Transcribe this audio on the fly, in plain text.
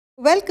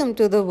Welcome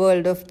to the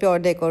world of Pure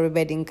Decor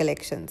bedding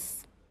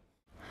collections.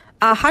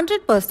 Our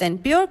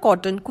 100% pure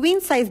cotton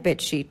queen size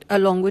bedsheet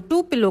along with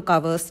 2 pillow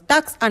covers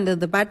tucks under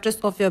the mattress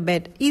of your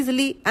bed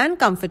easily and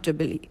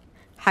comfortably.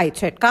 High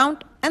thread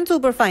count and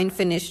superfine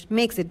finish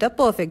makes it a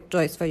perfect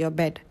choice for your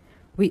bed.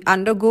 We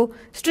undergo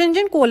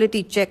stringent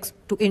quality checks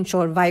to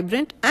ensure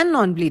vibrant and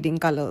non-bleeding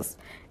colors.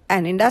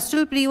 An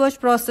industrial pre-wash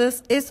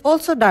process is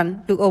also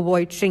done to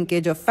avoid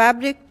shrinkage of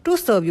fabric to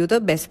serve you the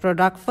best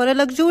product for a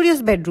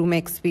luxurious bedroom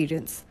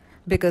experience.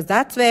 Because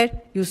that's where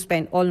you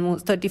spend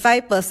almost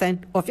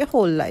 35% of your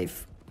whole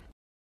life.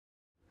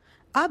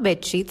 Our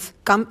bed sheets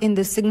come in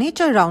this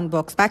signature round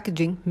box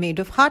packaging made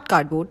of hard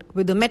cardboard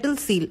with a metal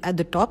seal at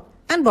the top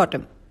and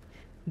bottom.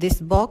 This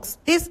box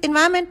is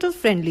environmental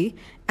friendly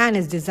and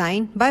is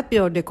designed by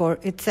Pure Decor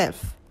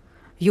itself.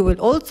 You will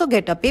also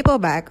get a paper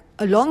bag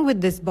along with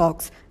this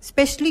box,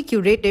 specially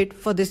curated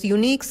for this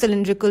unique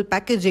cylindrical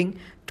packaging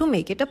to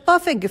make it a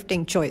perfect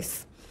gifting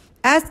choice.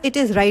 As it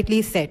is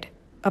rightly said,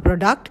 a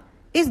product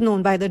is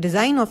known by the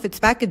design of its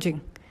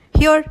packaging.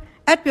 Here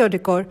at Pure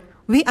Decor,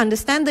 we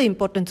understand the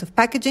importance of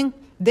packaging,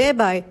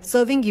 thereby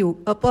serving you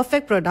a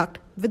perfect product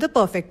with a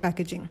perfect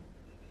packaging.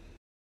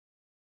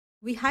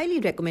 We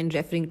highly recommend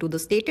referring to the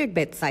stated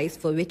bed size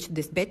for which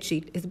this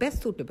bedsheet is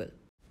best suitable.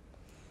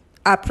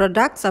 Our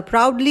products are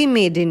proudly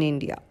made in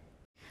India.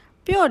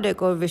 Pure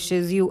Decor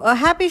wishes you a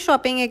happy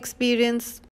shopping experience.